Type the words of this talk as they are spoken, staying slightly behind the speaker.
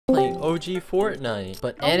OG Fortnite.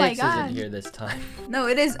 But Oh my Anix God. isn't here this time. No,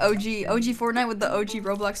 it is OG Fortnite with the OG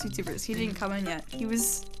Roblox YouTubers. He didn't come in yet. He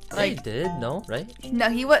was Yeah, he like, did, no, right? no,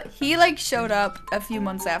 he like showed up a few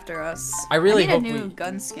months after us. I really need hope a new we-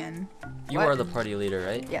 gun skin. You What? are the party leader,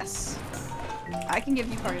 right? Yes. I can give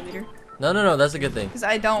you party leader No, that's a good thing. because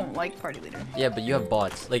I don't like party leader. Yeah, but you have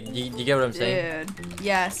bots. Like, you get what I'm saying? Dude,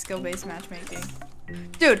 yeah, skill-based matchmaking.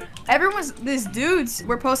 Dude, these dudes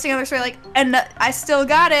were posting on their story like, and I still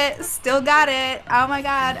got it. Oh my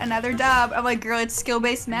God, another dub. I'm like, girl, it's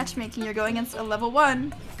skill-based matchmaking. You're going against a level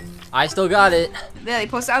 1. I still got it. Yeah, they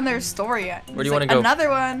posted on their story. Where do you want to go? Another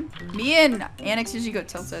one. Me and Anix usually go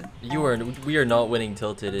tilted. We are not winning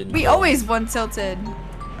tilted. In We always won tilted.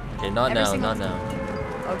 Okay, not every now, single not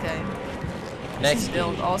now. Okay. Next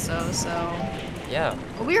build game. also, so. Yeah.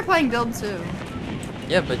 Well, we were playing build too.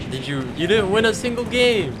 Yeah, but you didn't win a single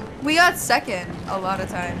game. We got second a lot of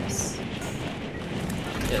times.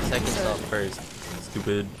 Yeah, second's So- not first.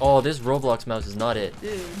 Stupid. Oh, this Roblox mouse is not it.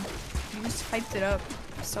 Dude, you just hyped it up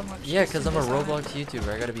so much. Yeah, just because to I'm a miss on it. Roblox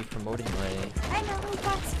YouTuber. I gotta be promoting my... I'm a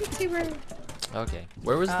Roblox YouTuber. Okay.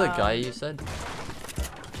 Where was the guy you said?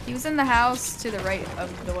 He was in the house to the right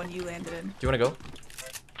of the one you landed in. Do you wanna go?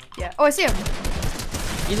 Yeah. Oh, I see him.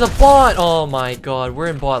 He's a bot! Oh my god, we're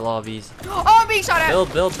in bot lobbies. Oh, I'm being shot at.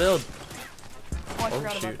 Build. Oh, I Oh,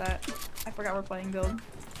 forgot shoot. about that. I forgot we're playing build.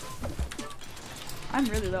 I'm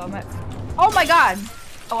really low. I'm at. Oh my God.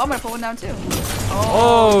 Oh, I'm gonna pull one down too.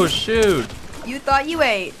 Oh, shoot. You thought you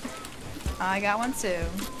ate. I got one too.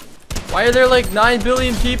 Why are there like 9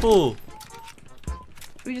 billion people?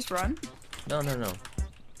 We just run. No.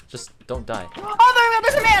 Just don't die. Oh,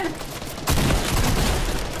 there's a man.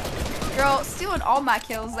 Girl, stealing all my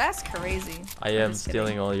kills. That's crazy. I am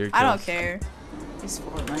stealing all your kills. I don't care. It's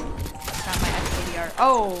Fortnite. It's not my FKDR.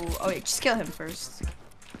 Oh, wait, just kill him first.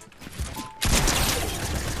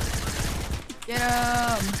 Get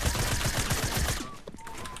him.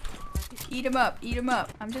 Eat him up. Eat him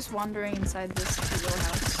up. I'm just wandering inside this cute little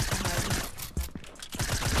house.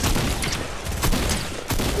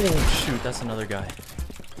 Oh shoot, that's another guy.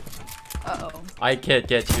 Uh-oh. I can't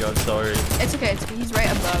get you, I'm sorry. It's okay. He's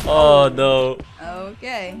right above. Oh no.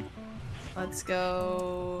 Okay. Let's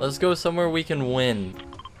go. Let's go somewhere we can win.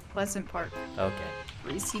 Pleasant Park. Okay.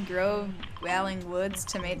 Reese Grove, Wailing Woods,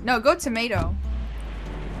 Tomato. No, go Tomato.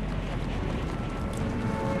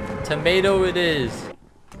 Tomato it is.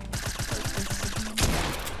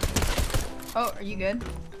 Oh, are you good?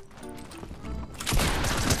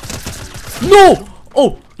 No!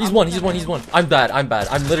 Oh, he's one. I'm bad. I'm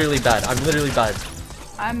literally bad.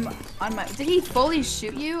 I'm on my. Did he fully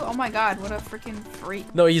shoot you? Oh my God, what a freaking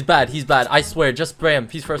freak. No, he's bad. I swear. Just spray him.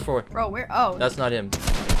 He's first floor. Bro, where? Oh. That's not him.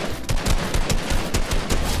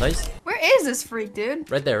 Nice. Where is this freak, dude?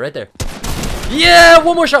 Right there. Yeah!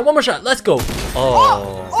 One more shot. Let's go.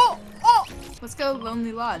 Oh. Oh! Let's go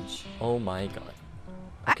Lonely Lodge. Oh my god.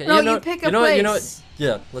 Okay, No, you pick a place. You know what?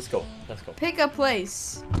 Yeah, let's go. Pick a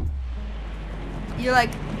place. You're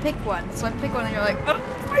like, pick one. So I pick one and you're like, oh,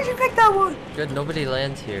 why'd you pick that one? Good, nobody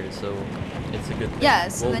lands here, so it's a good thing. Yeah,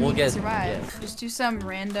 so then you we'll can get, survive. yeah. Just do some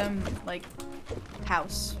random, like,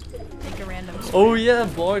 house. Make a random Oh yeah,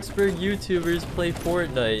 bloxburg YouTubers play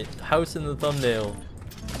Fortnite. House in the thumbnail.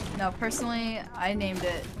 No, personally, I named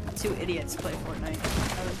it Two Idiots Play Fortnite.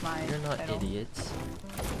 That was my You're not title. idiots.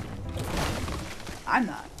 I'm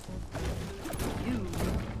not. You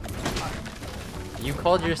are. You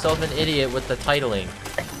called yourself an idiot with the titling.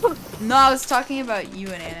 No, I was talking about you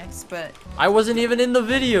and Anix, but I wasn't even in the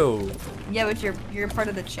video. yeah, but you're part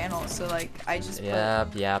of the channel, so like I just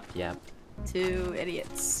Yep. put Two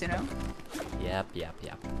Idiots, you know? Yep.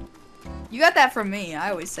 You got that from me.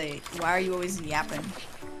 I always say, why are you always yapping?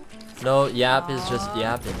 No, yap is just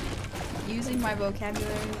yapping. Using my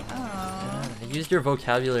vocabulary. Oh. I used your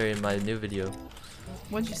vocabulary in my new video.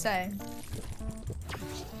 What'd you say?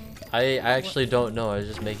 I actually don't know. I was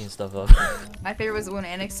just making stuff up. My favorite was when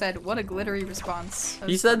Anix said, "What a glittery response."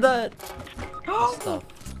 He said that. Stuff.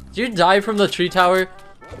 Did you die from the tree tower?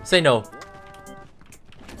 Say no.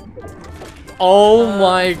 Oh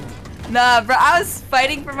my. Nah, bro, I was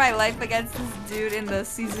fighting for my life against this dude in the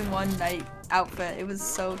season 1 night outfit. It was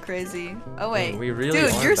so crazy. Oh wait, We really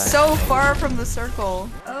dude, are you're back. so far from the circle.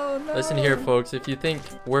 Oh no. Listen here, folks. If you think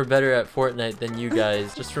we're better at Fortnite than you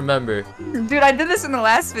guys, just remember. Dude, I did this in the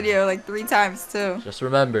last video like 3 times too. Just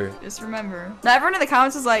remember. Just remember. Now everyone in the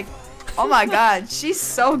comments was like, "Oh my god, she's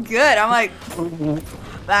so good." I'm like,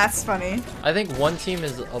 that's funny. I think one team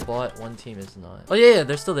is a bot, one team is not. Oh yeah,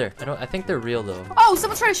 they're still there. I think they're real though. Oh,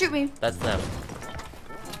 someone's trying to shoot me. That's them.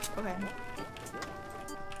 Okay.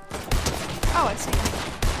 Oh, I see.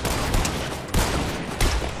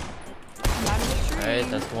 Alright,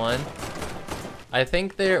 that's one. I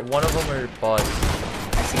think one of them are bots.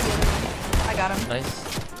 I see the other one. I got him.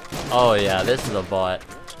 Nice. Oh yeah, this is a bot.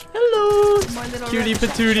 Hello! More little Cutie red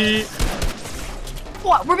patootie!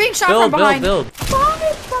 What? We're being shot from behind. Build.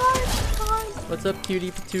 Behind. What's up,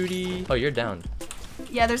 cutie patootie? Oh, you're down.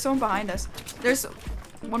 Yeah, there's someone behind us. There's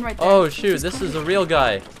one right there. Oh shoot, this is a real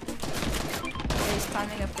guy. Yeah, he's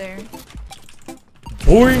climbing up there.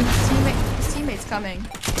 Boing! His teammate's coming.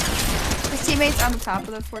 His teammate's on the top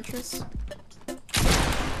of the fortress.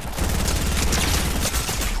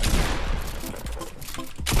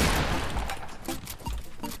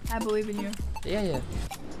 I believe in you. Yeah.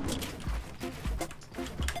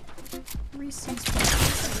 Reese's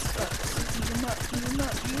Puffs. Eat 'em up.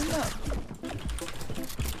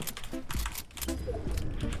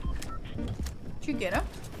 Did you get him?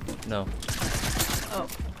 No. Oh.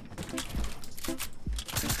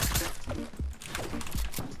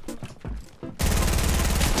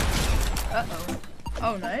 Uh-oh.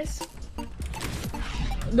 Oh, nice.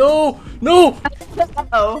 No!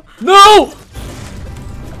 Uh-oh. No!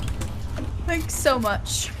 Thanks so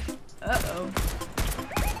much. Uh-oh.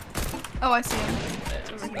 Oh, I see him.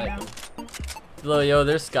 It's over here now. Yo,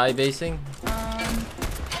 they're sky basing.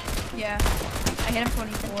 Yeah. I hit him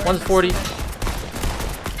 24. One's 40.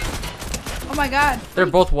 Oh my god. They're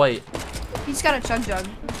both white. He just got a chug jug.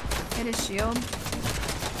 Hit his shield.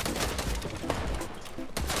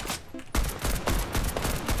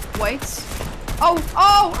 Whites. Oh!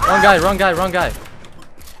 Wrong guy.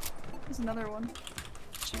 There's another one.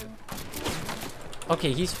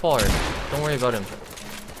 Okay, he's far. Don't worry about him.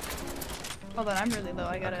 Hold on, I'm really low.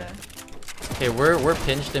 I gotta. Okay, we're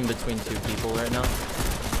pinched in between two people right now.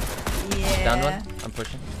 Yeah. Down one. I'm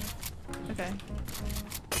pushing. Okay.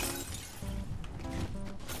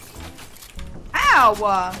 Ow!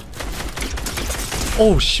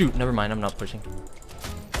 Oh shoot! Never mind. I'm not pushing.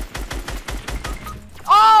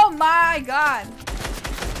 Oh my god!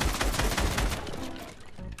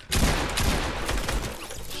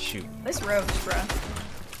 Shoot. This roach, bruh.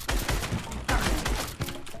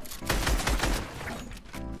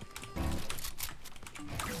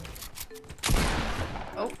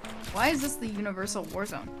 Oh, why is this the universal war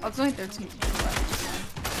zone? Oh, it's only 13 people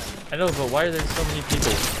left. I know, but why are there so many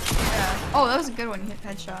people? Yeah. Oh, that was a good one. You hit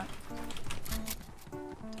headshot.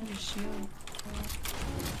 Your shield.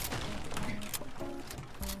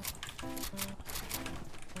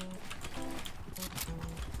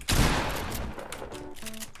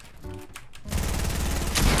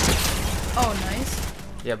 Oh, nice.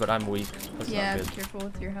 Yeah, but I'm weak. That's Yeah, not be good. careful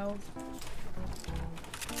with your health.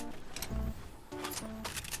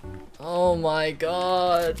 Oh my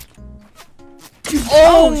god.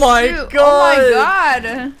 Oh my shoot. god. Oh my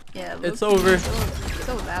god. Yeah, It's low-key, over.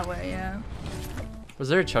 Go that way, yeah. Was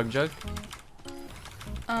there a chug jug?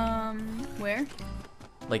 Where?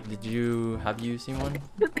 Like, have you seen one?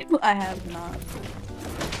 I have not.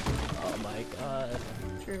 Oh my god.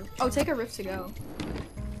 True. Oh, take a rift to go.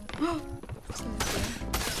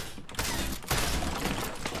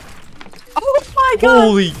 Oh my god!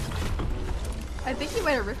 Holy. I think you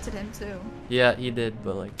might have rifted him too. Yeah, he did,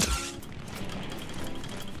 but like.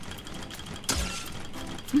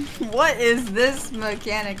 What is this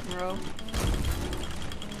mechanic, bro?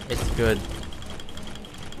 It's good.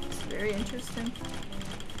 It's very interesting.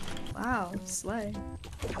 Wow, slay.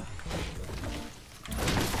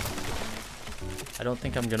 I don't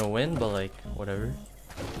think I'm gonna win, but like, whatever.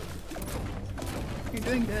 You're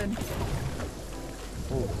doing good.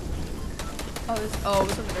 Oh. Oh,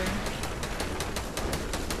 it's over there.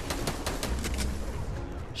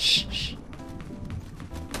 Shh.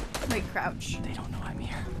 Wait, crouch. They don't know I'm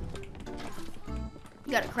here.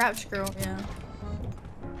 You gotta crouch, girl. Yeah.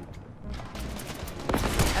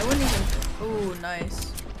 I wouldn't even. Ooh,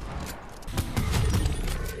 nice.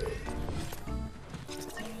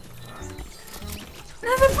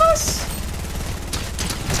 Another push!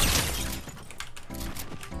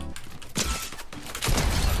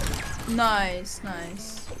 Nice.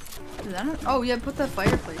 Is that oh, yeah, put the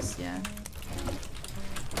fireplace, yeah.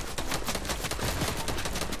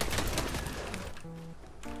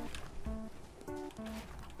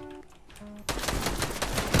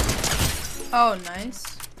 Oh,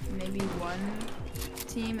 nice. Maybe one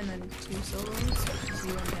team and then two solos. See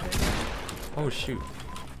you on the other guy. Oh shoot.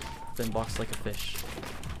 Been boxed like a fish.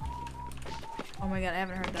 Oh my god, I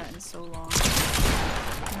haven't heard that in so long.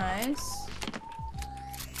 Nice.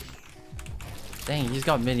 Dang, he's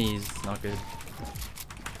got minis. Not good.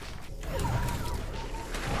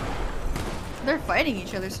 They're fighting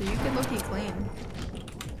each other, so you can look-y clean.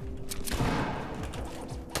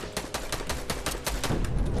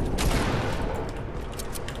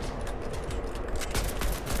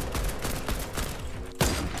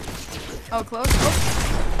 Oh, close.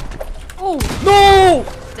 Oh. No!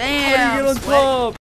 Damn. How do you get on sweat. top?